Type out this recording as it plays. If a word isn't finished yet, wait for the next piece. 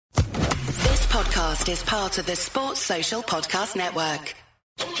podcast is part of the Sports Social Podcast Network.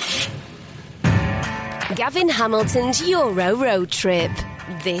 Gavin Hamilton's Euro road trip.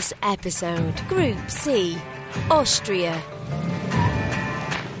 This episode, Group C, Austria.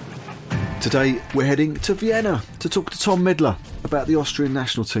 Today we're heading to Vienna to talk to Tom Midler about the Austrian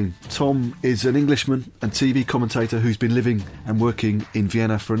national team. Tom is an Englishman and TV commentator who's been living and working in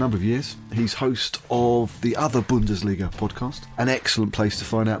Vienna for a number of years. He's host of the other Bundesliga podcast, an excellent place to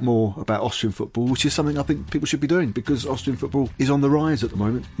find out more about Austrian football, which is something I think people should be doing because Austrian football is on the rise at the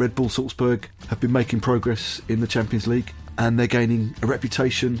moment. Red Bull Salzburg have been making progress in the Champions League, and they're gaining a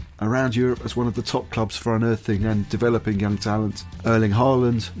reputation around Europe as one of the top clubs for unearthing and developing young talent. Erling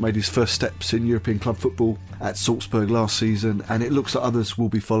Haaland made his first steps in European club football at Salzburg last season, and it looks like others will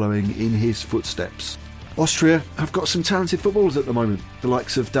be following in his footsteps. Austria have got some talented footballers at the moment, the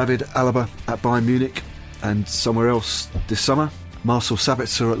likes of David Alaba at Bayern Munich and somewhere else this summer, Marcel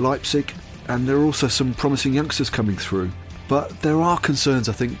Sabitzer at Leipzig, and there are also some promising youngsters coming through. But there are concerns,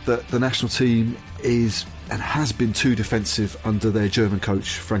 I think, that the national team is and has been too defensive under their German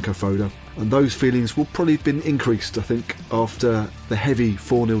coach, Franco Foda. And those feelings will probably have been increased, I think, after the heavy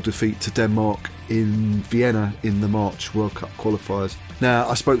 4-0 defeat to Denmark in Vienna in the March World Cup qualifiers. Now,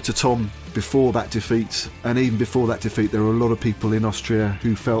 I spoke to Tom before that defeat, and even before that defeat, there were a lot of people in Austria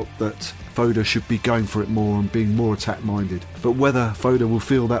who felt that Foda should be going for it more and being more attack-minded. But whether Foda will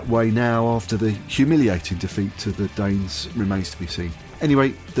feel that way now after the humiliating defeat to the Danes remains to be seen. Anyway,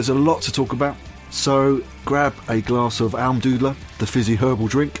 there's a lot to talk about. So grab a glass of Almdudler, the fizzy herbal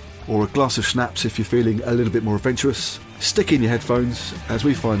drink, or a glass of schnapps if you're feeling a little bit more adventurous. Stick in your headphones as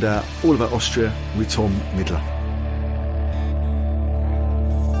we find out all about Austria with Tom Midler.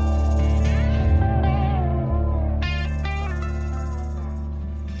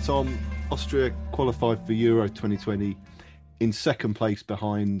 Tom, Austria qualified for Euro 2020 in second place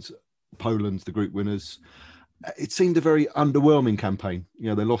behind Poland, the group winners. It seemed a very underwhelming campaign. You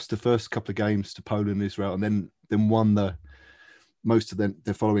know, they lost the first couple of games to Poland and Israel, and then won most of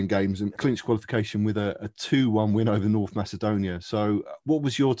their following games and clinched qualification with a 2-1 win over North Macedonia. So what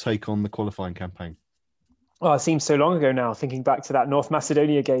was your take on the qualifying campaign? Well, it seems so long ago now, thinking back to that North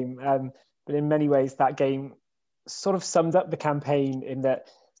Macedonia game. But in many ways, that game sort of summed up the campaign in that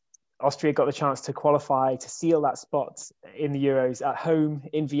Austria got the chance to qualify, to seal that spot in the Euros at home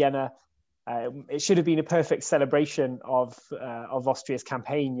in Vienna. It should have been a perfect celebration of Austria's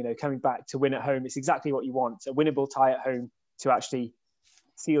campaign, you know, coming back to win at home. It's exactly what you want, a winnable tie at home to actually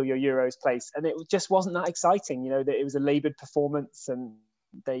seal your Euros place. And it just wasn't that exciting, you know, that it was a laboured performance and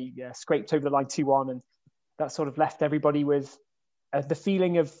they scraped over the line 2-1, and that sort of left everybody with the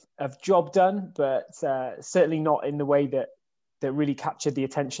feeling of job done, but certainly not in the way that really captured the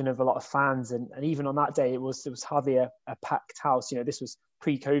attention of a lot of fans. And even on that day, it was hardly a packed house. You know, this was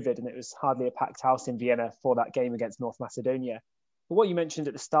pre-COVID, and it was hardly a packed house in Vienna for that game against North Macedonia. But what you mentioned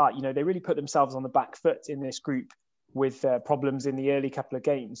at the start, you know, they really put themselves on the back foot in this group with problems in the early couple of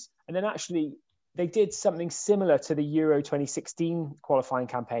games. And then actually, they did something similar to the Euro 2016 qualifying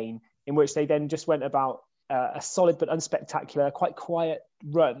campaign, in which they then just went about a solid but unspectacular, quite quiet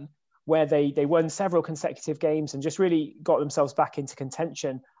run, where they won several consecutive games and just really got themselves back into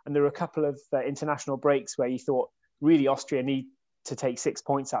contention. And there were a couple of international breaks where you thought, really, Austria need to take 6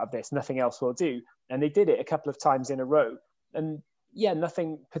 points out of this. Nothing else will do. And they did it a couple of times in a row. And yeah,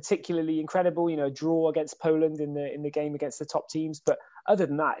 nothing particularly incredible, you know, draw against Poland in the game against the top teams. But other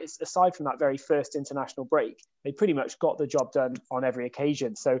than that, aside from that very first international break, they pretty much got the job done on every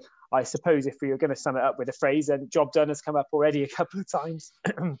occasion. So I suppose if we were going to sum it up with a phrase, then job done has come up already a couple of times.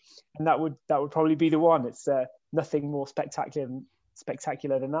 And that would probably be the one. It's nothing more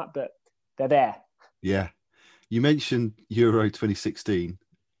spectacular than that, but they're there. Yeah. You mentioned Euro 2016,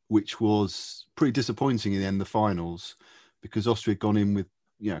 which was pretty disappointing in the end, the finals, because Austria had gone in with,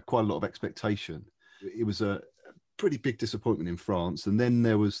 you know, quite a lot of expectation. It was a pretty big disappointment in France. And then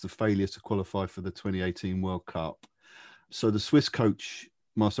there was the failure to qualify for the 2018 World Cup. So the Swiss coach,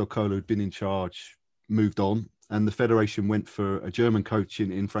 Marcel, who'd been in charge, moved on, and the federation went for a German coach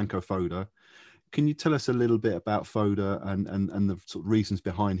in Franco Foda. Can you tell us a little bit about Foda and the sort of reasons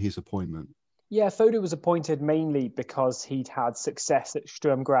behind his appointment? Yeah, Foda was appointed mainly because he'd had success at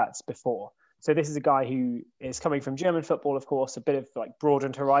Sturm Graz before. So this is a guy who is coming from German football, of course, a bit of like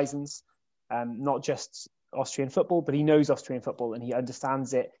broadened horizons, not just Austrian football, but he knows Austrian football and he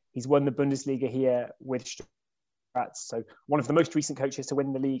understands it. He's won the Bundesliga here with Sturm Graz. So one of the most recent coaches to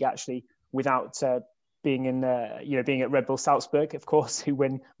win the league, actually, without being at Red Bull Salzburg, of course, who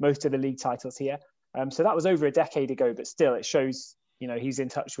win most of the league titles here. So that was over a decade ago, but still it shows, you know, he's in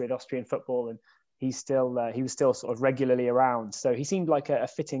touch with Austrian football and he was still sort of regularly around. So he seemed like a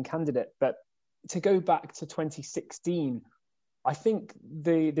fitting candidate, but to go back to 2016, I think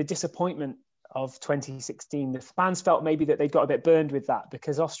the disappointment of 2016, the fans felt maybe that they'd got a bit burned with that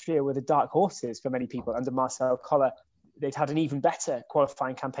because Austria were the dark horses for many people under Marcel. They'd had an even better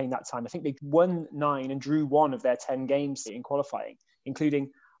qualifying campaign that time. I think they'd won 9 and drew 1 of their 10 games in qualifying, including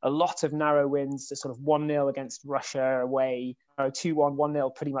a lot of narrow wins, sort of 1-0 against Russia away, 2-1,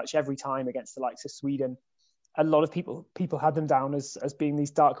 1-0 pretty much every time against the likes of Sweden. A lot of people had them down as being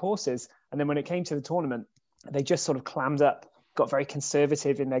these dark horses. And then when it came to the tournament, they just sort of clammed up, got very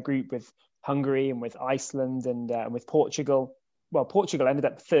conservative in their group with Hungary and with Iceland and with Portugal. Well, Portugal ended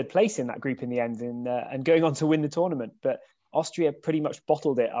up 3rd place in that group in the end and going on to win the tournament. But Austria pretty much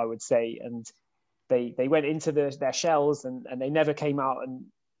bottled it, I would say. And they went into their shells and they never came out. And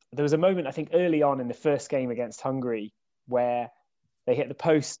there was a moment, I think, early on in the first game against Hungary where they hit the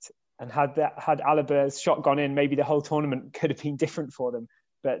post and had Alaba's shot gone in, maybe the whole tournament could have been different for them.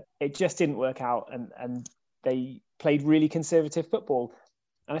 But it just didn't work out. And they played really conservative football.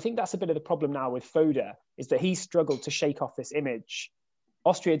 And I think that's a bit of the problem now with Foda, is that he's struggled to shake off this image.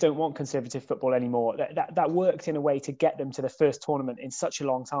 Austria don't want conservative football anymore. That worked in a way to get them to the first tournament in such a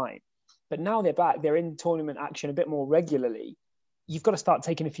long time. But now they're back, they're in tournament action a bit more regularly. You've got to start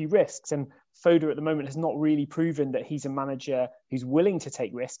taking a few risks. And Foda at the moment has not really proven that he's a manager who's willing to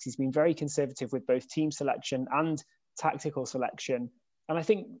take risks. He's been very conservative with both team selection and tactical selection. And I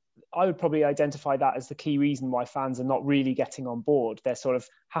think I would probably identify that as the key reason why fans are not really getting on board. They're sort of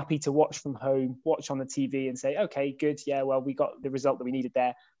happy to watch from home, watch on the TV and say, okay, good. Yeah, well, we got the result that we needed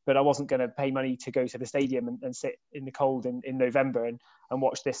there, but I wasn't going to pay money to go to the stadium and sit in the cold in November and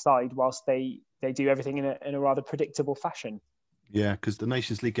watch this side whilst they do everything in a rather predictable fashion. Yeah, because the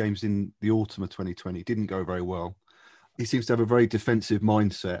Nations League games in the autumn of 2020 didn't go very well. He seems to have a very defensive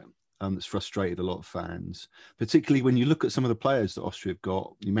mindset. That's frustrated a lot of fans, particularly when you look at some of the players that Austria have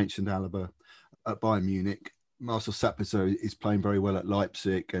got. You mentioned Alaba at Bayern Munich. Marcel Sabitzer is playing very well at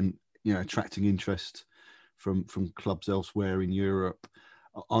Leipzig and, attracting interest from clubs elsewhere in Europe.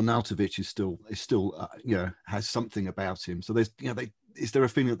 Arnautovic is still has something about him. So is there a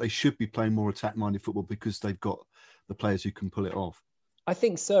feeling that they should be playing more attack-minded football because they've got the players who can pull it off? I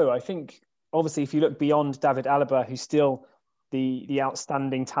think so. I think obviously if you look beyond David Alaba, who's still the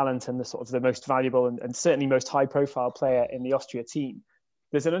outstanding talent and the sort of the most valuable and certainly most high profile player in the Austria team,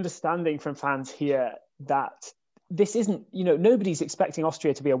 there's an understanding from fans here that this isn't, nobody's expecting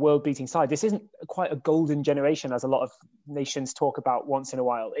Austria to be a world beating side. This isn't quite a golden generation as a lot of nations talk about once in a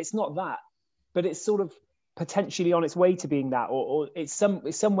while. It's not that, but it's sort of potentially on its way to being that, or it's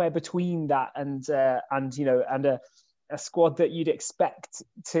somewhere between that and a squad that you'd expect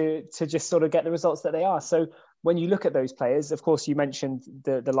to just sort of get the results that they are. So when you look at those players, of course, you mentioned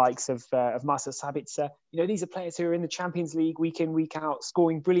the likes of Marcel Sabitzer. These are players who are in the Champions League week in, week out,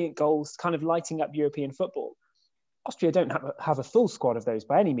 scoring brilliant goals, kind of lighting up European football. Austria don't have a full squad of those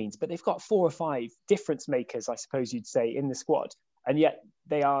by any means, but they've got 4 or 5 difference makers, I suppose you'd say, in the squad, and yet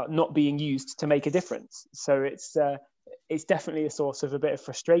they are not being used to make a difference. So it's definitely a source of a bit of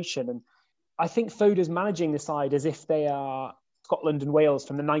frustration. And I think Foda's managing the side as if they are Scotland and Wales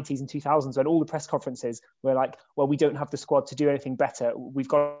from the 90s and 2000s, when all the press conferences were like, well, we don't have the squad to do anything better. We've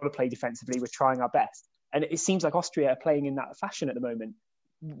got to play defensively. We're trying our best. And it seems like Austria are playing in that fashion at the moment,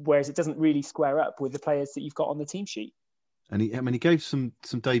 whereas it doesn't really square up with the players that you've got on the team sheet. And he gave some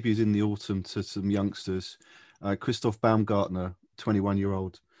debuts in the autumn to some youngsters. Christoph Baumgartner,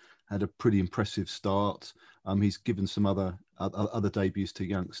 21-year-old, had a pretty impressive start. He's given some other debuts to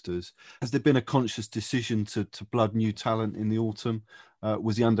youngsters. Has there been a conscious decision to blood new talent in the autumn?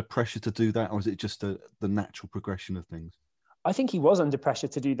 Was he under pressure to do that, or is it just the natural progression of things? I think he was under pressure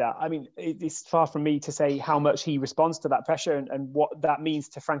to do that. I mean, it's far from me to say how much he responds to that pressure and what that means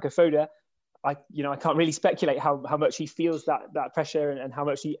to Franco Foda. I can't really speculate how much he feels that pressure and how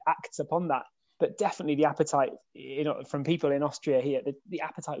much he acts upon that. But definitely the appetite, from people in Austria here, the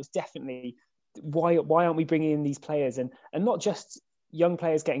appetite was definitely, why aren't we bringing in these players? And not just young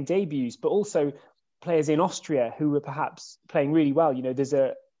players getting debuts, but also players in Austria who were perhaps playing really well. There's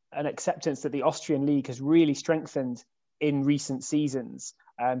an acceptance that the Austrian league has really strengthened in recent seasons.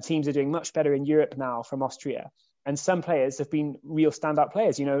 Teams are doing much better in Europe now from Austria. And some players have been real standout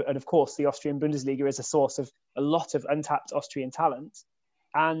players, and of course the Austrian Bundesliga is a source of a lot of untapped Austrian talent.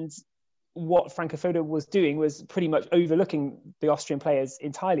 And what Franco Foda was doing was pretty much overlooking the Austrian players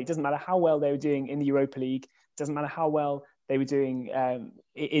entirely. It doesn't matter how well they were doing in the Europa League. It doesn't matter how well they were doing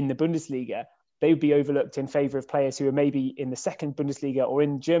in the Bundesliga. They would be overlooked in favour of players who are maybe in the second Bundesliga or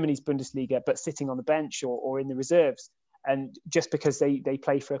in Germany's Bundesliga, but sitting on the bench or in the reserves. And just because they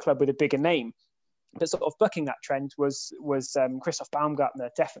play for a club with a bigger name. But sort of bucking that trend was Christoph Baumgartner,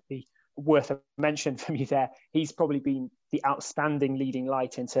 definitely worth a mention from you there. He's probably been the outstanding leading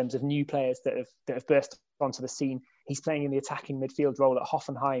light in terms of new players that have burst onto the scene. He's playing in the attacking midfield role at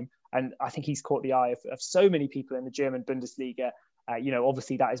Hoffenheim, and I think he's caught the eye of so many people in the German Bundesliga.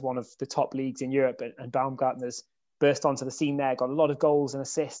 Obviously that is one of the top leagues in Europe, and Baumgartner's burst onto the scene there, got a lot of goals and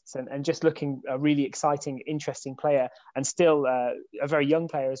assists, and just looking a really exciting, interesting player, and still a very young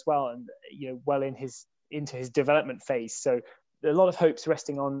player as well, and well into his development phase. So a lot of hopes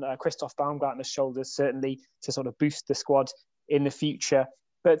resting on Christoph Baumgartner's shoulders, certainly, to sort of boost the squad in the future.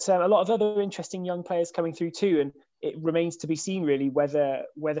 But a lot of other interesting young players coming through too, and it remains to be seen really whether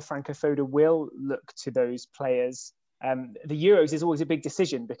Franco Foda will look to those players. The Euros is always a big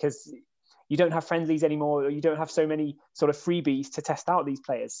decision because you don't have friendlies anymore, or you don't have so many sort of freebies to test out these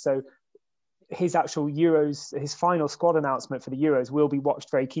players. So his actual Euros, his final squad announcement for the Euros will be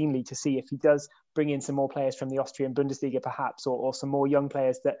watched very keenly to see if he does bring in some more players from the Austrian Bundesliga perhaps, or some more young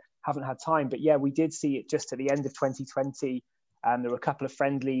players that haven't had time. But yeah, we did see it just at the end of 2020. There were a couple of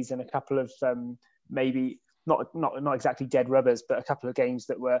friendlies and a couple of maybe not exactly dead rubbers, but a couple of games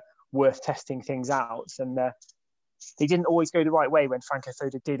that were worth testing things out. And they didn't always go the right way when Franco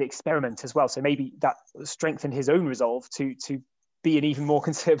Foda did experiment as well. So maybe that strengthened his own resolve to be an even more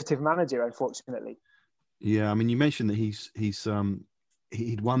conservative manager, unfortunately. Yeah, I mean, you mentioned that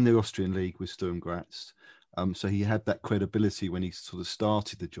he'd won the Austrian league with Sturm Graz. So he had that credibility when he sort of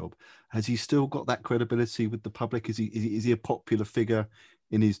started the job. Has he still got that credibility with the public? Is he a popular figure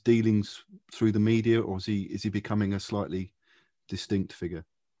in his dealings through the media, or is he becoming a slightly distinct figure?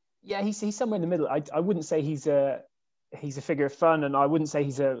 Yeah, he's somewhere in the middle. I wouldn't say he's a figure of fun, and I wouldn't say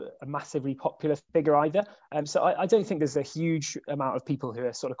he's a massively popular figure either. So I don't think there's a huge amount of people who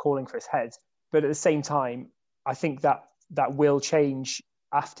are sort of calling for his head. But at the same time, I think that will change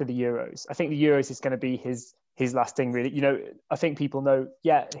after the Euros. I think the Euros is going to be his last thing, really. I think people know,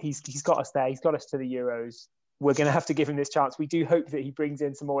 yeah, he's got us there. He's got us to the Euros. We're going to have to give him this chance. We do hope that he brings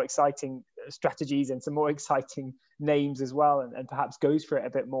in some more exciting strategies and some more exciting names as well, and perhaps goes for it a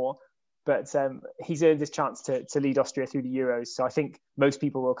bit more. But he's earned this chance to lead Austria through the Euros. So I think most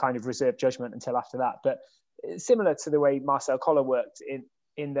people will kind of reserve judgment until after that. But similar to the way Marcel Koller worked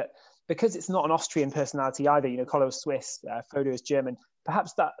in that, because it's not an Austrian personality either, Koller was Swiss, Foda is German,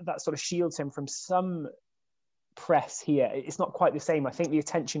 perhaps that sort of shields him from some press here. It's not quite the same. I think the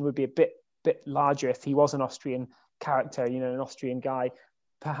attention would be a bit larger if he was an Austrian character, an Austrian guy.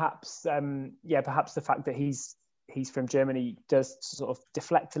 Perhaps the fact that he's from Germany does sort of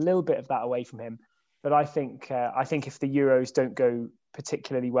deflect a little bit of that away from him. But I think if the Euros don't go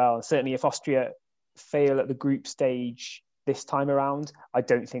particularly well, and certainly if Austria fail at the group stage this time around, I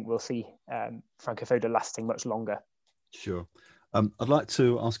don't think we'll see Franco Foda lasting much longer. Sure. I'd like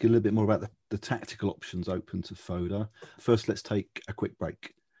to ask you a little bit more about the tactical options open to Foda. First, let's take a quick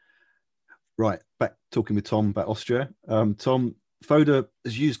break. Right, back talking with Tom about Austria. Tom, Foda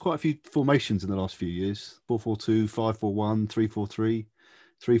has used quite a few formations in the last few years: 4-4-2, 5-4-1, 3-4-3,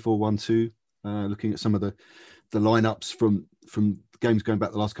 3-4-1-2. Looking at some of the lineups from games going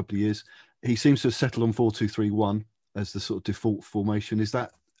back the last couple of years, he seems to have settled on 4-2-3-1 as the sort of default formation. Is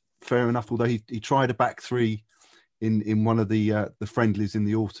that fair enough? Although he tried a back three in one of the friendlies in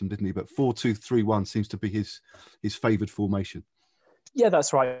the autumn, didn't he? But 4-2-3-1 seems to be his favoured formation. Yeah,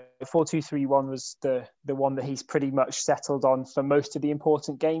 that's right. 4-2-3-1 was the one that he's pretty much settled on for most of the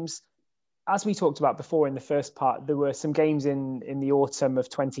important games. As we talked about before in the first part, there were some games in the autumn of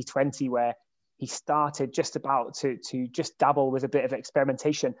 2020 where he started just about to just dabble with a bit of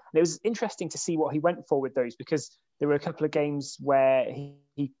experimentation. And it was interesting to see what he went for with those, because there were a couple of games where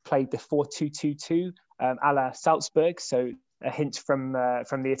he played the 4-2-2-2 a la Salzburg, so a hint from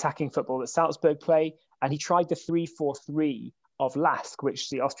the attacking football that Salzburg play. And he tried the 3-4-3 of LASK, which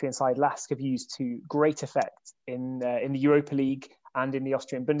the Austrian side LASK have used to great effect in the Europa League and in the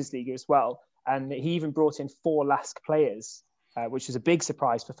Austrian Bundesliga as well. And he even brought in 4 LASK players, which was a big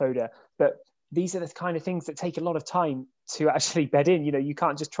surprise for Foda. But these are the kind of things that take a lot of time to actually bed in. You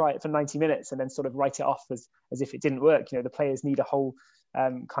can't just try it for 90 minutes and then sort of write it off as if it didn't work. The players need a whole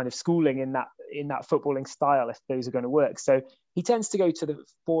kind of schooling in that footballing style if those are going to work. So he tends to go to the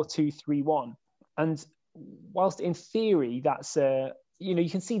 4-2-3-1. And whilst in theory that's you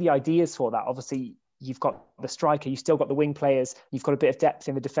can see the ideas for that. Obviously, you've got the striker, you've still got the wing players, you've got a bit of depth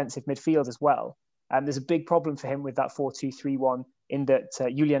in the defensive midfield as well. And there's a big problem for him with that 4-2-3-1 in that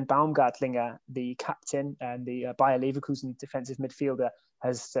Julian Baumgartlinger, the captain and the Bayer Leverkusen defensive midfielder,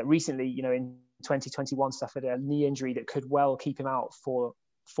 has recently, in 2021, suffered a knee injury that could well keep him out for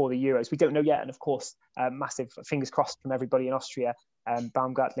the Euros. We don't know yet, and of course, massive fingers crossed from everybody in Austria.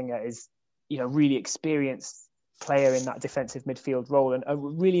 Baumgartlinger is, really experienced player in that defensive midfield role, and a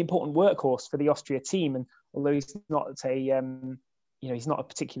really important workhorse for the Austria team. And although he's not he's not a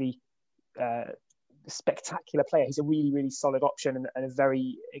particularly spectacular player, he's a really, really solid option and a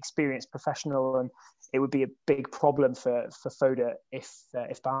very experienced professional. And it would be a big problem for Foda if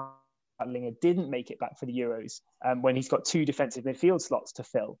Baumgartlinger didn't make it back for the Euros, when he's got 2 defensive midfield slots to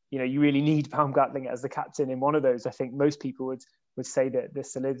fill. You really need Baumgartlinger as the captain in one of those. I think most people would say that the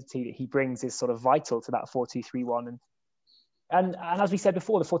solidity that he brings is sort of vital to that 4-2-3-1. And as we said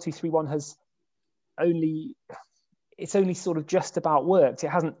before, the 4-2-3-1 has only sort of just about worked. It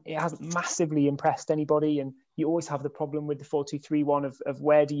hasn't massively impressed anybody, and you always have the problem with the 4-2-3-1 of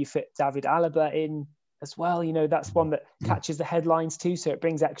where do you fit David Alaba in as well. That's one that catches the headlines too, so it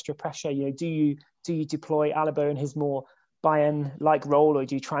brings extra pressure. Do you deploy Alaba in his more Bayern-like role, or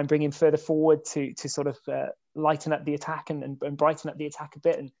do you try and bring him further forward to sort of lighten up the attack and brighten up the attack a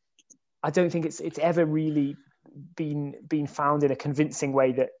bit? And I don't think it's ever really been found in a convincing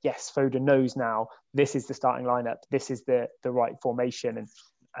way that, yes, Foda knows now this is the starting lineup, this is the right formation. And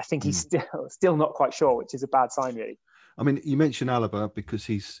I think he's still not quite sure, which is a bad sign, really. I mean, you mentioned Alaba because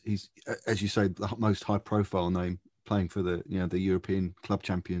he's as you say, the most high profile name, playing for the European club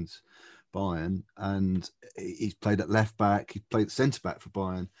champions Bayern, and he's played at left back, he played at centre back for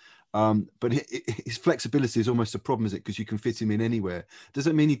Bayern. But his flexibility is almost a problem, is it? Because you can fit him in anywhere. Does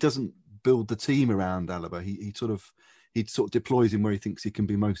it mean he doesn't build the team around Alaba? He sort of deploys him where he thinks he can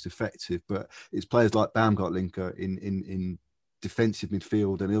be most effective. But it's players like Baumgartlinger in defensive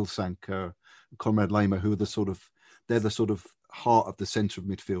midfield, and Ilsanker, Konrad Lehmer, who are the sort of heart of the centre of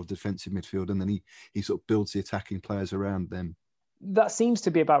midfield, defensive midfield, and then he sort of builds the attacking players around them. That seems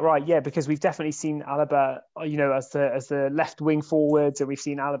to be about right, yeah, because we've definitely seen Alaba, as the left wing forwards, and we've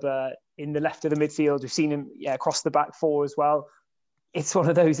seen Alaba in the left of the midfield. We've seen him, across the back four as well. It's one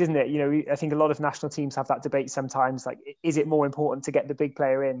of those, isn't it? I think a lot of national teams have that debate sometimes. Like, is it more important to get the big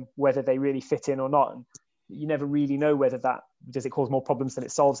player in, whether they really fit in or not? And you never really know whether does it cause more problems than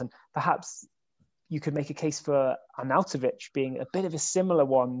it solves. And perhaps you could make a case for Arnautovic being a bit of a similar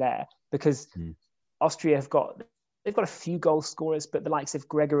one there, because Austria they've got a few goal scorers, but the likes of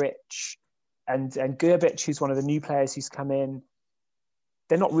Gregoritsch and Gerbic, who's one of the new players who's come in,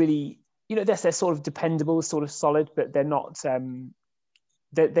 they're not really, they're sort of dependable, sort of solid, but they're not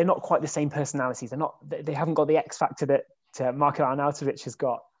quite the same personalities. They haven't got the X factor that Marko Arnautovic has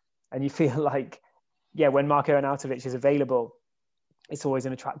got. And you feel like, when Marko Arnautovic is available, it's always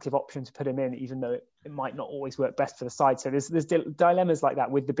an attractive option to put him in, even though it might not always work best for the side. So there's dilemmas like that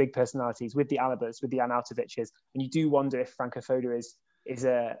with the big personalities, with the Alabas, with the Arnautovic's, and you do wonder if Franco Foda is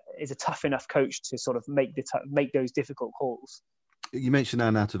a tough enough coach to sort of make those difficult calls. You mentioned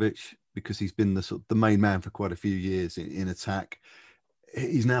Arnautovic because he's been the main man for quite a few years in attack.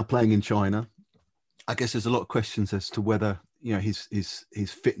 He's now playing in China. I guess there's a lot of questions as to whether his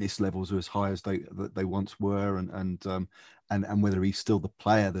fitness levels are as high as they once were, and whether he's still the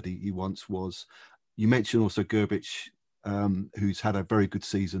player that he once was. You mentioned also Gerbic, who's had a very good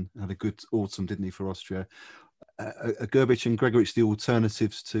season, had a good autumn, didn't he, for Austria? Are Gerbic and Gregoritsch the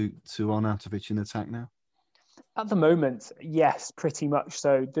alternatives to Arnautovic in attack now? At the moment, yes, pretty much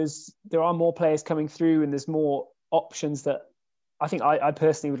so. There are more players coming through, and there's more options that I think I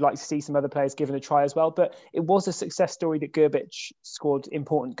personally would like to see some other players given a try as well. But it was a success story that Gerbic scored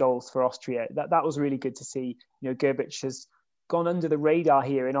important goals for Austria. That was really good to see. Gerbic has gone under the radar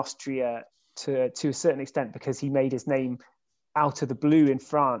here in Austria to a certain extent because he made his name out of the blue in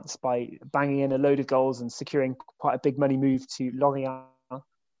France by banging in a load of goals and securing quite a big money move to Lorient.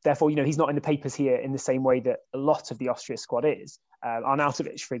 Therefore, he's not in the papers here in the same way that a lot of the Austria squad is.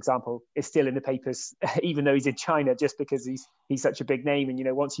 Arnautovic, for example, is still in the papers, even though he's in China, just because he's such a big name.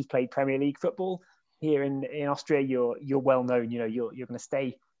 And, once you've played Premier League football here in Austria, you're well known, you're going to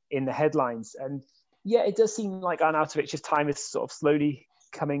stay in the headlines. And yeah, it does seem like Arnautovic's time is sort of slowly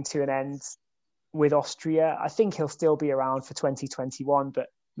coming to an end with Austria. I think he'll still be around for 2021, but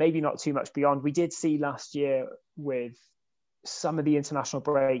maybe not too much beyond. We did see last year with some of the international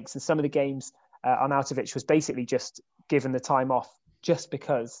breaks and some of the games, Arnautovic was basically just given the time off just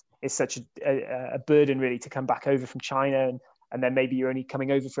because it's such a burden really to come back over from China, and then maybe you're only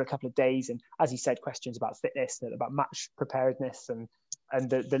coming over for a couple of days. And as he said, questions about fitness, about match preparedness and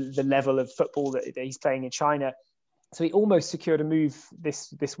the level of football that he's playing in China. So he almost secured a move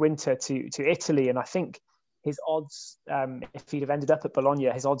this winter to Italy. And I think his odds, if he'd have ended up at Bologna,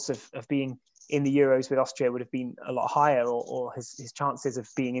 his odds of being in the Euros with Austria would have been a lot higher, or his chances of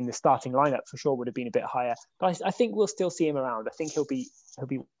being in the starting lineup for sure would have been a bit higher. But I think we'll still see him around. I think he'll be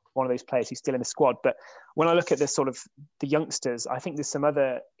one of those players who's still in the squad. But when I look at the youngsters, I think there's some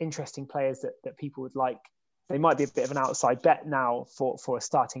other interesting players that people would like they might be a bit of an outside bet now for a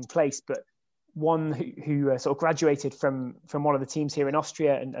starting place, but one who sort of graduated from one of the teams here in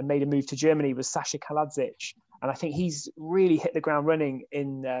Austria and made a move to Germany was Sasha Kaladzic. And I think he's really hit the ground running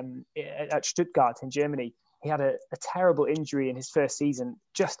at Stuttgart in Germany. He had a terrible injury in his first season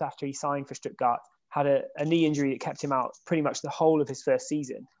just after he signed for Stuttgart, had a knee injury that kept him out pretty much the whole of his first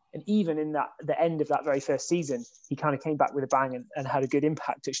season. And even in the end of that very first season, he kind of came back with a bang and had a good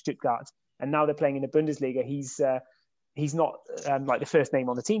impact at Stuttgart. And now they're playing in the Bundesliga. He's not like the first name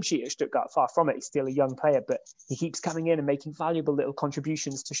on the team sheet at Stuttgart, far from it. He's still a young player, but he keeps coming in and making valuable little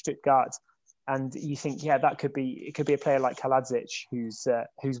contributions to Stuttgart. And you think, yeah, it could be a player like Kaladzic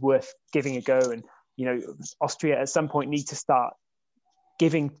who's worth giving a go. And, you know, Austria at some point need to start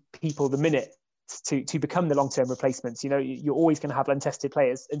giving people the minute to become the long-term replacements. You know, you're always going to have untested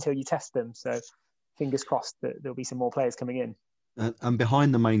players until you test them. So fingers crossed that there'll be some more players coming in. And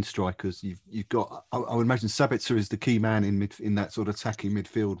behind the main strikers, you've got, I would imagine Sabitzer is the key man in that sort of attacking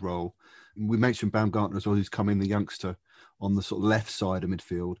midfield role. We mentioned Baumgartner as well, who's come in, the youngster, on the sort of left side of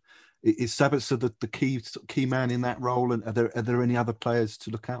midfield. Is Sabitzer the key man in that role? And are there any other players to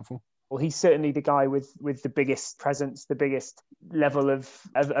look out for? Well, he's certainly the guy with the biggest presence, the biggest level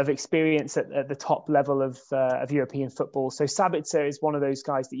of experience at the top level of European football. So Sabitzer is one of those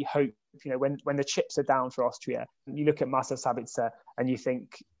guys that you hope, you know, when the chips are down for Austria, you look at Marcel Sabitzer and you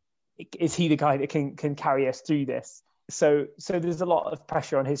think, is he the guy that can carry us through this? So there's a lot of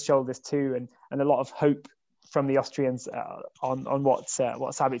pressure on his shoulders too, and a lot of hope from the Austrians on what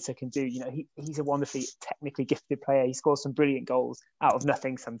Sabitzer can do. You know, he's a wonderfully technically gifted player. He scores some brilliant goals out of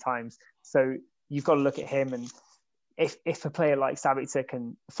nothing sometimes. So you've got to look at him, and if a player like Sabitzer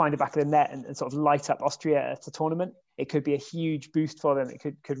can find the back of the net and sort of light up Austria at a tournament, it could be a huge boost for them.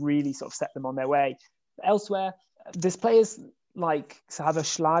 It could really sort of set them on their way. Elsewhere, there's players like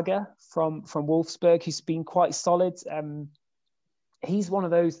Schlager from Wolfsburg, who's been quite solid. He's one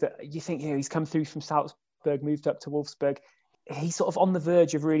of those that you think, you know, he's come through from Salzburg, moved up to Wolfsburg. He's sort of on the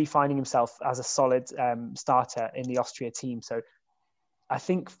verge of really finding himself as a solid starter in the Austria team. So I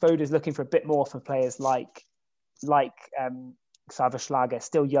think Foda's looking for a bit more from players like Xaver Schlager,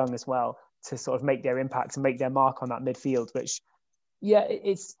 still young as well, to sort of make their impact and make their mark on that midfield, which, yeah,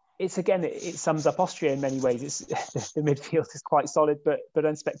 it's again, it sums up Austria in many ways. It's the midfield is quite solid, but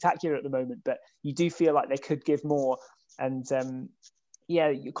unspectacular at the moment. But you do feel like they could give more. And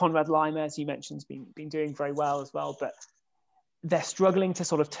Konrad Laimer, as you mentioned, has been doing very well as well. But they're struggling to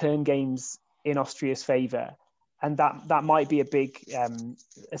sort of turn games in Austria's favour. And that might be a big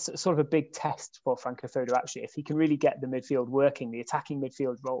test for Franco Foda, actually. If he can really get the midfield working, the attacking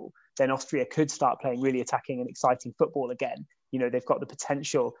midfield role, then Austria could start playing really attacking and exciting football again. You know, they've got the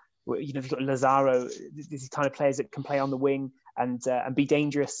potential. You know, you've got Lazaro, these kind of players that can play on the wing and be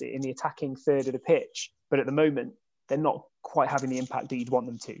dangerous in the attacking third of the pitch. But at the moment, they're not quite having the impact that you'd want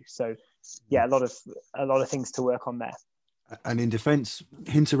them to. So, yeah, a lot of things to work on there. And in defence,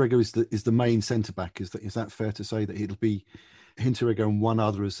 Hinteregger is the main centre back. Is that fair to say that it'll be Hinteregger and one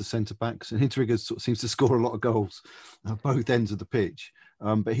other as the centre backs? And Hinteregger seems to score a lot of goals at both ends of the pitch,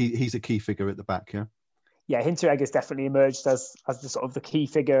 but he's a key figure at the back. Yeah, Hinteregger's definitely emerged as the sort of the key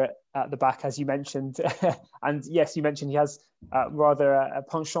figure at the back, as you mentioned. And yes, you mentioned he has rather a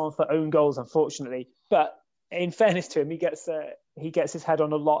penchant for own goals, unfortunately. But in fairness to him, he gets his head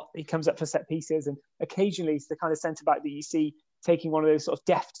on a lot. He comes up for set pieces, and occasionally he's the kind of centre back that you see taking one of those sort of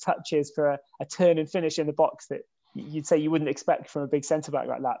deft touches for a turn and finish in the box that you'd say you wouldn't expect from a big centre back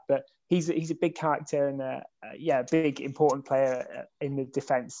like that. But he's a big character and a big important player in the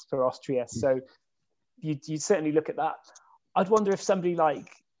defence for Austria. So you'd certainly look at that. I'd wonder if somebody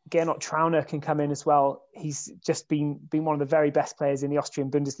like Gernot Trauner can come in as well. He's just been one of the very best players in the Austrian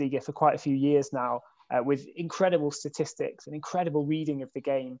Bundesliga for quite a few years now. With incredible statistics and incredible reading of the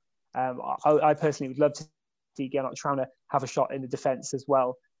game. I personally would love to see Gernot Trauner have a shot in the defence as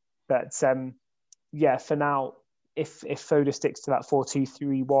well. But for now, if Foda sticks to that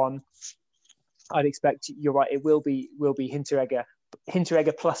 4-2-3-1, I'd expect, you're right, it will be Hinteregger.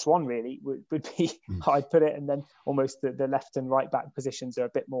 Hinteregger +1 really would be how I'd put it, and then almost the left and right back positions are a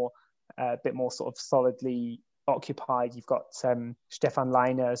bit more sort of solidly occupied. You've got Stefan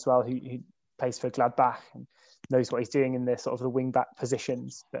Leiner as well, who plays for Gladbach and knows what he's doing in the sort of the wing back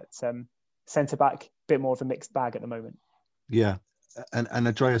positions. But centre back, a bit more of a mixed bag at the moment. Yeah, and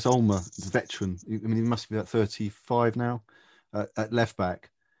Andreas Ulmer, the veteran. I mean, he must be about 35 now. At left back,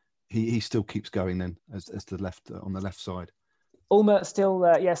 he still keeps going then as the left on the left side. Ulmer still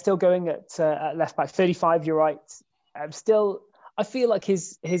going at left back. 35, you're right. I feel like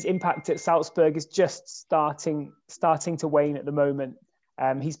his impact at Salzburg is just starting to wane at the moment.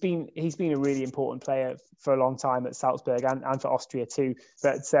 He's been a really important player for a long time at Salzburg and for Austria too.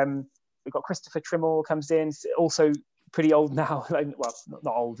 But we've got Christopher Trimmel comes in, also pretty old now. Well,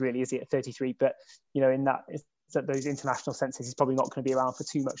 not old really, is he, at 33? But in those international senses, he's probably not going to be around for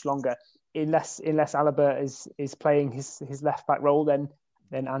too much longer, unless Alaba is playing his left back role. Then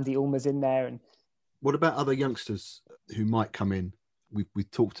Andy Ulmer's in there. And what about other youngsters who might come in? We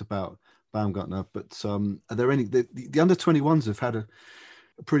talked about Baumgartner, but are there any? The under 21s have had a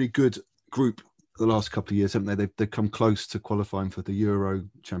pretty good group the last couple of years, haven't they? They've come close to qualifying for the Euro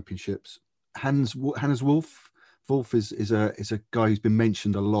Championships. Hannes Wolf is a guy who's been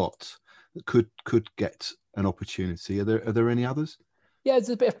mentioned a lot that could get an opportunity. Are there any others? Yeah, there's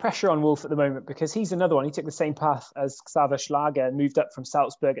a bit of pressure on Wolf at the moment because he's another one. He took the same path as Xaver Schlager and moved up from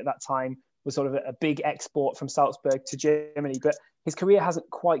Salzburg at that time, was sort of a big export from Salzburg to Germany. But his career hasn't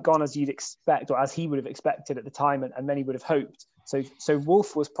quite gone as you'd expect, or as he would have expected at the time, and many would have hoped. So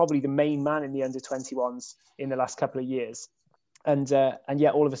Wolf was probably the main man in the under-21s in the last couple of years. And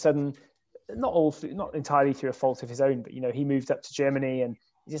yet all of a sudden, not entirely through a fault of his own, but he moved up to Germany and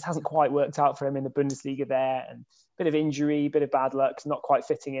it just hasn't quite worked out for him in the Bundesliga there, and a bit of injury, bit of bad luck, not quite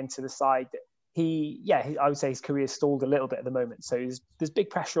fitting into the side. I would say his career stalled a little bit at the moment. So there's big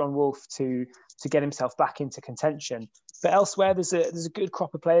pressure on Wolf to get himself back into contention. But elsewhere, there's a good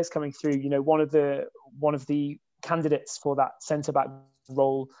crop of players coming through. One of the candidates for that centre back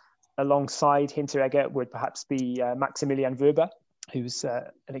role alongside Hinteregger would perhaps be Maximilian Wöber, who's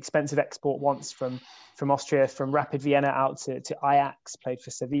an expensive export once from Austria, from Rapid Vienna out to Ajax, played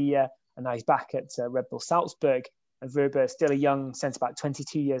for Sevilla, and now he's back at Red Bull Salzburg. And Wöber, still a young centre-back,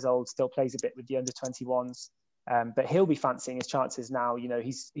 22 years old, still plays a bit with the under-21s. But he'll be fancying his chances now.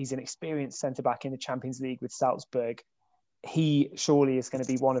 He's an experienced centre-back in the Champions League with Salzburg. He surely is going to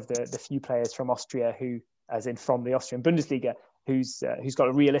be one of the few players from Austria from the Austrian Bundesliga, who's got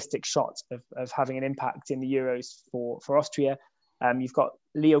a realistic shot of having an impact in the Euros for Austria. You've got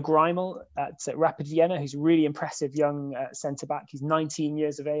Leo Greimel at Rapid Vienna, who's a really impressive young centre-back. He's 19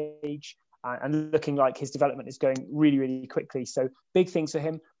 years of age and looking like his development is going really, really quickly. So big things for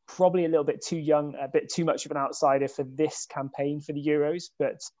him. Probably a little bit too young, a bit too much of an outsider for this campaign for the Euros,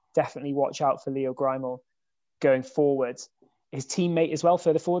 but definitely watch out for Leo Greimel going forward. His teammate as well,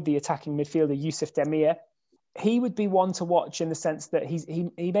 further forward, the attacking midfielder Yusuf Demir, he would be one to watch in the sense that he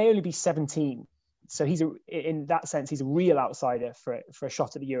may only be 17. So in that sense, he's a real outsider for a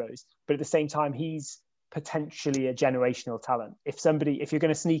shot at the Euros. But at the same time, he's potentially a generational talent. If you're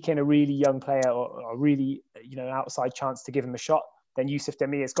going to sneak in a really young player or a really, an outside chance to give him a shot, then Yusuf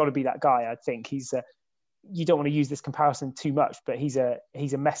Demir has got to be that guy. I think you don't want to use this comparison too much, but he's a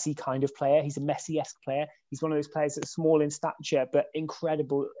Messi kind of player. He's a Messi-esque player. He's one of those players that's small in stature, but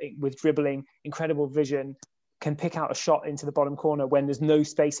incredible with dribbling, incredible vision, can pick out a shot into the bottom corner when there's no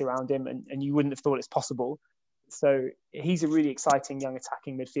space around him and you wouldn't have thought it's possible. So he's a really exciting young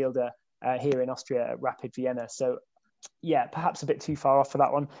attacking midfielder here in Austria at Rapid Vienna. So yeah, perhaps a bit too far off for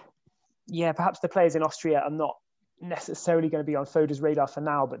that one. Yeah, perhaps the players in Austria are not necessarily going to be on Foda's radar for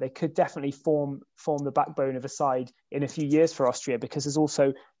now, but they could definitely form the backbone of a side in a few years for Austria, because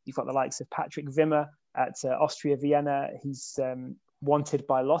you've got the likes of Patrick Wimmer at Austria Vienna. He's wanted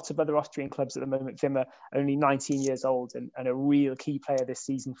by a lot of other Austrian clubs at the moment. Wimmer, only 19 years old and a real key player this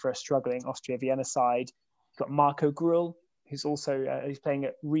season for a struggling Austria Vienna side. You've got Marco Gruhl, who's also who's playing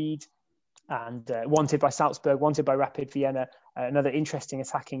at Ried and wanted by Salzburg, wanted by Rapid Vienna, another interesting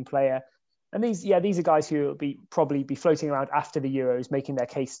attacking player. And these are guys who will probably be floating around after the Euros, making their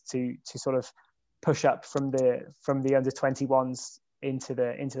case to sort of push up from the under 21s into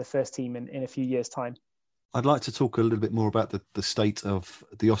the first team in a few years' time. I'd like to talk a little bit more about the state of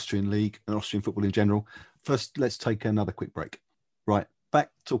the Austrian league and Austrian football in general. First, let's take another quick break. Right, back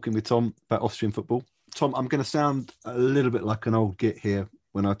talking with Tom about Austrian football. Tom, I'm going to sound a little bit like an old git here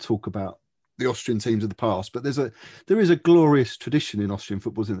when I talk about the Austrian teams of the past, but there is a glorious tradition in Austrian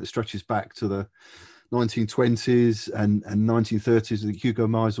football, isn't it, that stretches back to the 1920s and 1930s. The Hugo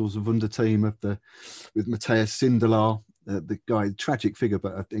Meisel's Wunder team with Matthias Sindelar, the guy, tragic figure,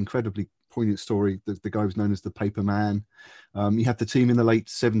 but an incredibly poignant story. The guy was known as the Paper Man. You had the team in the late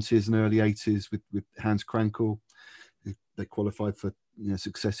 70s and early 80s with Hans Krankel. They qualified for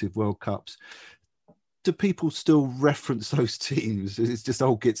successive World Cups. Do people still reference those teams? It's just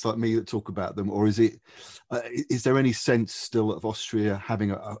old gits like me that talk about them, or is there any sense still of Austria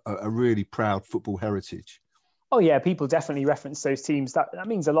having a really proud football heritage? Oh yeah, people definitely reference those teams. That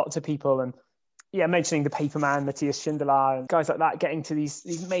means a lot to people. And yeah, mentioning the Paper Man, Matthias Sindelar, and guys like that getting to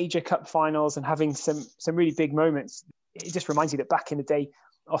these major cup finals and having some really big moments. It just reminds you that back in the day,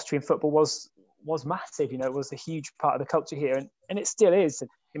 Austrian football was was massive. It was a huge part of the culture here, and it still is.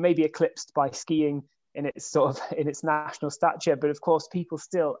 It may be eclipsed by skiing in its national stature, but of course people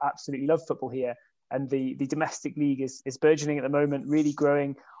still absolutely love football here. And the domestic league is burgeoning at the moment, really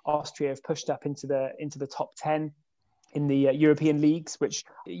growing. Austria have pushed up into the top 10 in the European leagues, which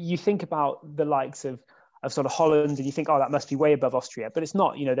you think about the likes of sort of Holland, and you think, oh, that must be way above Austria, but it's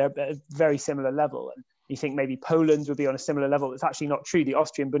not. They're at a very similar level. And you think maybe Poland would be on a similar level. It's actually not true. The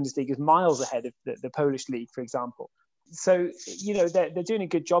Austrian Bundesliga is miles ahead of the Polish league, for example. So, they're doing a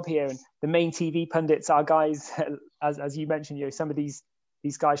good job here. And the main TV pundits are guys, as you mentioned, some of these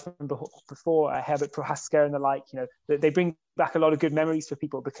guys from before, Herbert Prohaska and the like, they bring back a lot of good memories for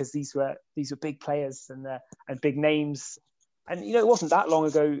people, because these were big players and big names. And, it wasn't that long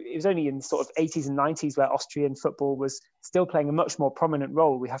ago. It was only in the sort of 80s and 90s where Austrian football was still playing a much more prominent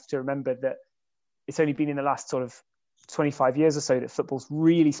role. We have to remember that it's only been in the last sort of 25 years or so that football's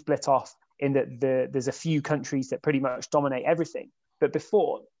really split off, in that there's a few countries that pretty much dominate everything. But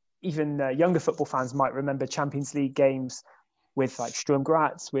before, even younger football fans might remember Champions League games with like Sturm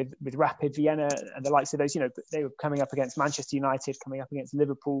Graz, with Rapid Vienna and the likes of those. They were coming up against Manchester United, coming up against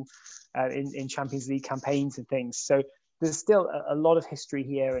Liverpool in Champions League campaigns and things. So there's still a lot of history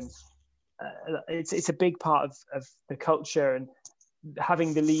here, and it's a big part of the culture. And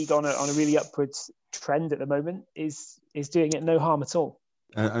having the league on a really upwards trend at the moment is doing it no harm at all.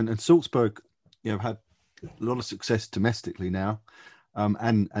 And Salzburg, have had a lot of success domestically now,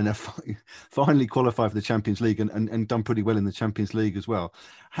 and have finally qualified for the Champions League and done pretty well in the Champions League as well.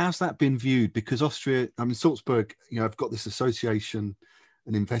 How's that been viewed? Because Austria, Salzburg, have got this association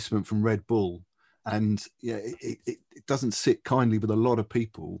and investment from Red Bull, and it doesn't sit kindly with a lot of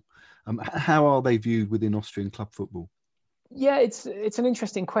people. How are they viewed within Austrian club football? Yeah, it's an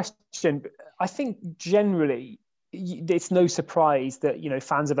interesting question. I think generally it's no surprise that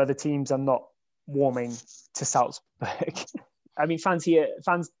fans of other teams are not warming to Salzburg.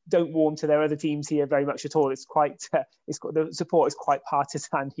 Fans don't warm to their other teams here very much at all. It's quite the support is quite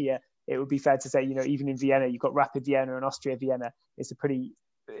partisan here. It would be fair to say, even in Vienna, you've got Rapid Vienna and Austria Vienna. It's a pretty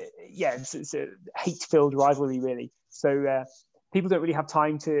it's a hate-filled rivalry, really. So people don't really have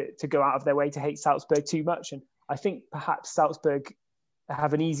time to go out of their way to hate Salzburg too much. And I think perhaps Salzburg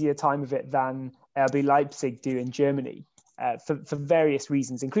have an easier time of it than RB Leipzig do in Germany, for various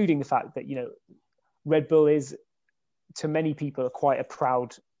reasons, including the fact that Red Bull is, to many people, quite a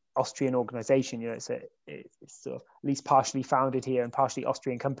proud Austrian organisation. It's sort of at least partially founded here and partially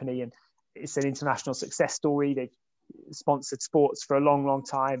Austrian company, and it's an international success story. They've sponsored sports for a long, long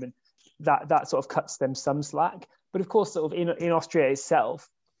time, and that sort of cuts them some slack. But of course, sort of in Austria itself,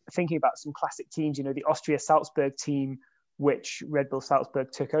 thinking about some classic teams, the Austria Salzburg team, which Red Bull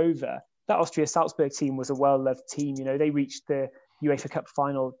Salzburg took over, that Austria Salzburg team was a well-loved team. They reached the UEFA Cup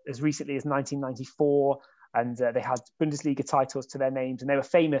final as recently as 1994, and they had Bundesliga titles to their names, and they were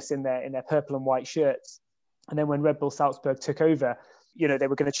famous in their purple and white shirts. And then when Red Bull Salzburg took over, they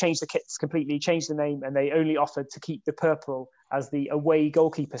were going to change the kits completely, change the name, and they only offered to keep the purple as the away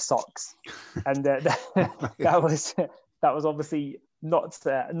goalkeeper socks. And that was obviously not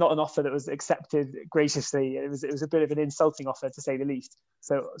an offer that was accepted graciously. It was a bit of an insulting offer, to say the least.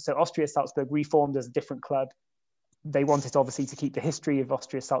 So Austria Salzburg reformed as a different club. They wanted obviously to keep the history of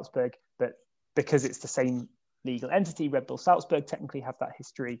Austria Salzburg, but because it's the same legal entity, Red Bull Salzburg technically have that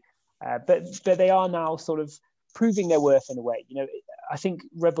history. But they are now sort of proving their worth in a way. I think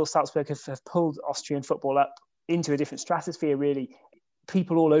Red Bull Salzburg have pulled Austrian football up into a different stratosphere, really.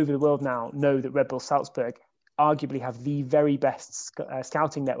 People all over the world now know that Red Bull Salzburg arguably have the very best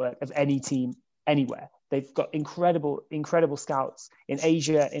scouting network of any team anywhere. They've got incredible scouts in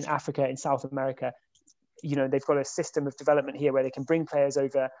Asia, in Africa, in South America. They've got a system of development here where they can bring players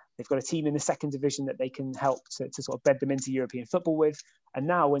over. They've got a team in the second division that they can help to sort of bed them into European football with. And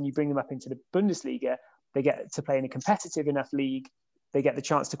now when you bring them up into the Bundesliga, they get to play in a competitive enough league. They get the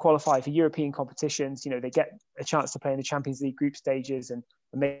chance to qualify for European competitions. They get a chance to play in the Champions League group stages and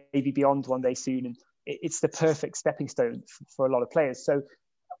maybe beyond one day soon. And it's the perfect stepping stone for a lot of players. So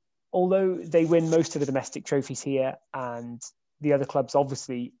although they win most of the domestic trophies here, and the other clubs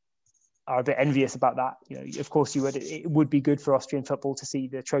obviously are a bit envious about that, of course it would be good for Austrian football to see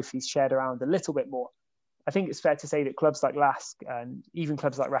the trophies shared around a little bit more. I think it's fair to say that clubs like LASK and even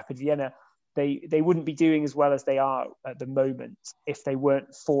clubs like Rapid Vienna, they wouldn't be doing as well as they are at the moment if they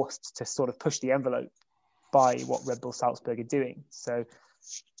weren't forced to sort of push the envelope by what Red Bull Salzburg are doing. So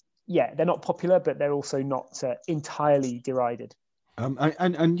yeah, they're not popular, but they're also not entirely derided.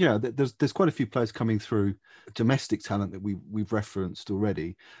 There's quite a few players coming through, domestic talent that we've referenced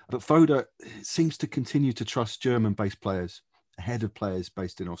already. But Foda seems to continue to trust German-based players ahead of players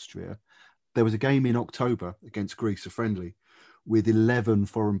based in Austria. There was a game in October against Greece, a friendly, with 11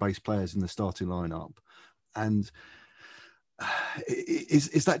 foreign-based players in the starting lineup. And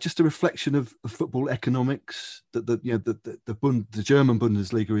is that just a reflection of football economics that the German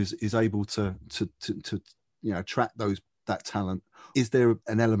Bundesliga is able to attract that talent? Is there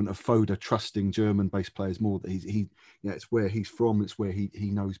an element of Foda trusting German-based players more, that it's where he's from, it's where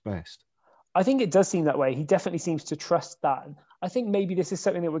he knows best? I think it does seem that way. He definitely seems to trust that. I think maybe this is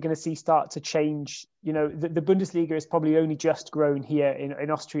something that we're going to see start to change. You know, the Bundesliga has probably only just grown here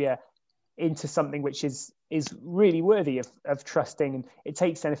in Austria into something which is really worthy of trusting. And it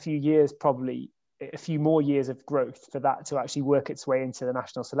takes then a few years, probably a few more years of growth for that to actually work its way into the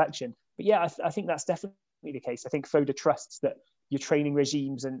national selection. But yeah, I think that's definitely the case. I think Foda trusts that your training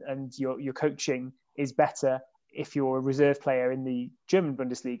regimes and your coaching is better if you're a reserve player in the German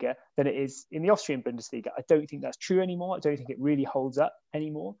Bundesliga than it is in the Austrian Bundesliga. I don't think that's true anymore. I don't think it really holds up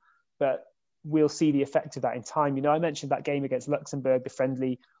anymore, but we'll see the effect of that in time. You know, I mentioned that game against Luxembourg, the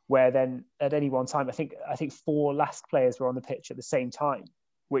friendly, where then at any one time, I think 4 LASK players were on the pitch at the same time,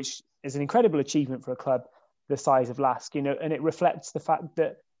 which is an incredible achievement for a club the size of LASK, you know, and it reflects the fact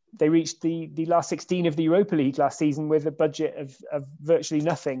that they reached the last 16 of the Europa League last season with a budget of virtually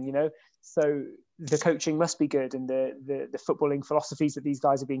nothing, you know. So the coaching must be good, and the footballing philosophies that these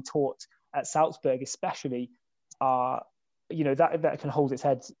guys are being taught at Salzburg especially are, you know, that can hold its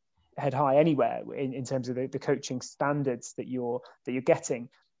head high anywhere in terms of the coaching standards that you're getting.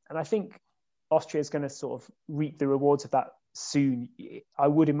 And I think Austria is going to sort of reap the rewards of that soon. I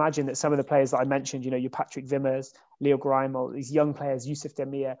would imagine that some of the players that I mentioned, you know, your Patrick Wimmers, Leo Greimel, these young players, Yusuf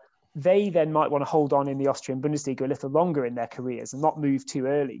Demir, they then might want to hold on in the Austrian Bundesliga a little longer in their careers and not move too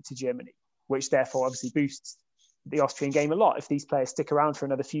early to Germany, which therefore obviously boosts the Austrian game a lot. If these players stick around for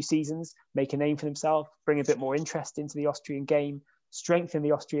another few seasons, make a name for themselves, bring a bit more interest into the Austrian game, strengthen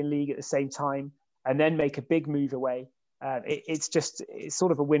the Austrian league at the same time, and then make a big move away. It's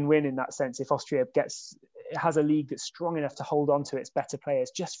sort of a win-win in that sense. If Austria has a league that's strong enough to hold on to its better players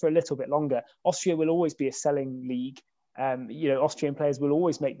just for a little bit longer, Austria will always be a selling league. You know, Austrian players will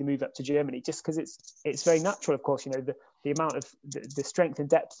always make the move up to Germany just because it's very natural. Of course, you know, the amount of the strength and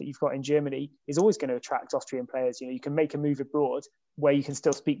depth that you've got in Germany is always going to attract Austrian players. You know, you can make a move abroad where you can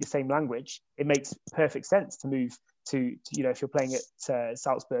still speak the same language. It makes perfect sense to move to you know, if you're playing at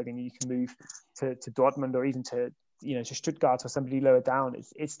Salzburg and you can move to Dortmund or even to, you know, to Stuttgart or somebody lower down.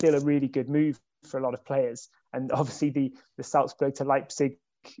 It's still a really good move for a lot of players. And obviously the Salzburg to Leipzig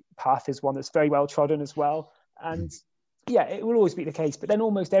path is one that's very well trodden as well. And yeah, it will always be the case. But then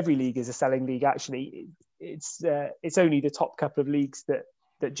almost every league is a selling league. Actually, it's only the top couple of leagues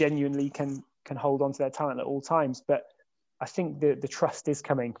that genuinely can hold on to their talent at all times. But I think the trust is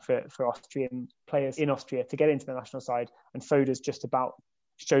coming for Austrian players in Austria to get into the national side. And Foda's just about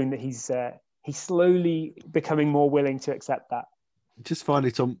shown that he's slowly becoming more willing to accept that. Just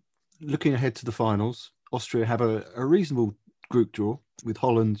finally, Tom, looking ahead to the finals, Austria have a reasonable group draw with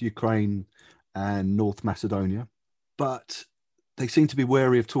Holland, Ukraine and North Macedonia. But they seem to be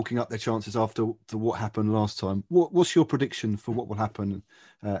wary of talking up their chances after what happened last time. What's your prediction for what will happen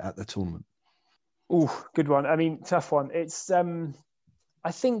at the tournament? Oh, good one. I mean, tough one. It's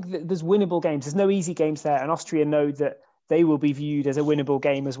I think that there's winnable games. There's no easy games there. And Austria know that they will be viewed as a winnable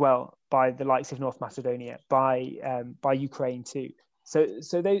game as well by the likes of North Macedonia, by Ukraine too. So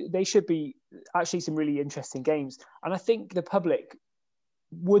they should be actually some really interesting games. And I think the public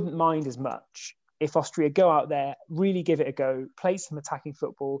wouldn't mind as much if Austria go out there, really give it a go, play some attacking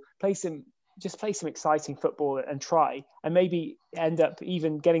football, play some exciting football and try, and maybe end up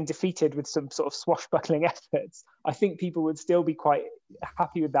even getting defeated with some sort of swashbuckling efforts. I think people would still be quite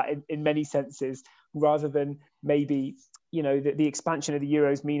happy with that in many senses, rather than maybe, you know, the expansion of the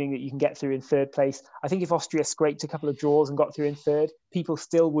Euros meaning that you can get through in third place. I think if Austria scraped a couple of draws and got through in third, people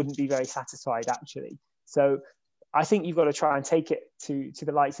still wouldn't be very satisfied, actually. So I think you've got to try and take it to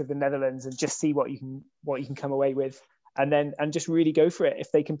the likes of the Netherlands and just see what you can come away with, and just really go for it.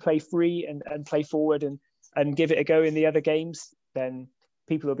 If they can play free and play forward and give it a go in the other games, then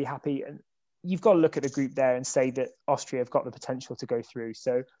people will be happy. And you've got to look at the group there and say that Austria have got the potential to go through.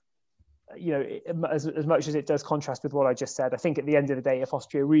 So, you know, as much as it does contrast with what I just said, I think at the end of the day, if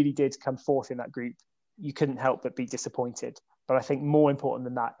Austria really did come fourth in that group, you couldn't help but be disappointed. But I think more important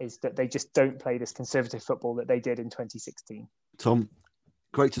than that is that they just don't play this conservative football that they did in 2016. Tom,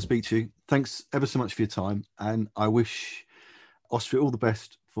 great to speak to you. Thanks ever so much for your time. And I wish Austria all the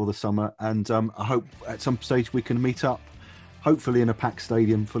best for the summer. And I hope at some stage we can meet up, hopefully in a packed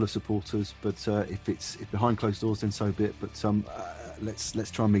stadium full of supporters. But if behind closed doors, then so be it. But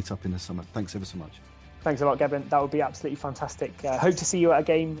let's try and meet up in the summer. Thanks ever so much. Thanks a lot, Gavin. That would be absolutely fantastic. Hope to see you at a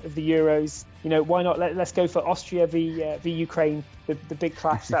game of the Euros. Why not? Let's go for Austria v Ukraine, the big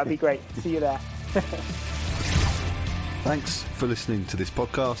clash. That would be great. See you there. Thanks for listening to this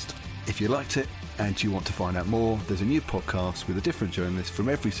podcast. If you liked it and you want to find out more, there's a new podcast with a different journalist from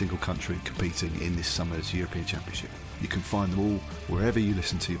every single country competing in this summer's European Championship. You can find them all wherever you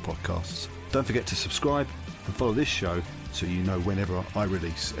listen to your podcasts. Don't forget to subscribe and follow this show so you know whenever I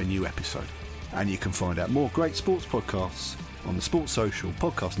release a new episode. And you can find out more great sports podcasts on the Sports Social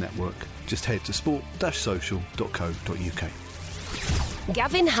Podcast Network. Just head to sport-social.co.uk.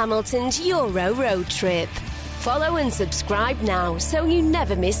 Gavin Hamilton's Euro Road Trip. Follow and subscribe now so you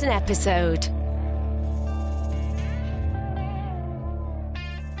never miss an episode.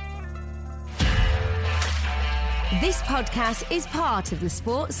 This podcast is part of the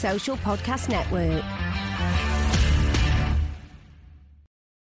Sports Social Podcast Network.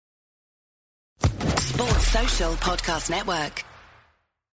 Sports Social Podcast Network.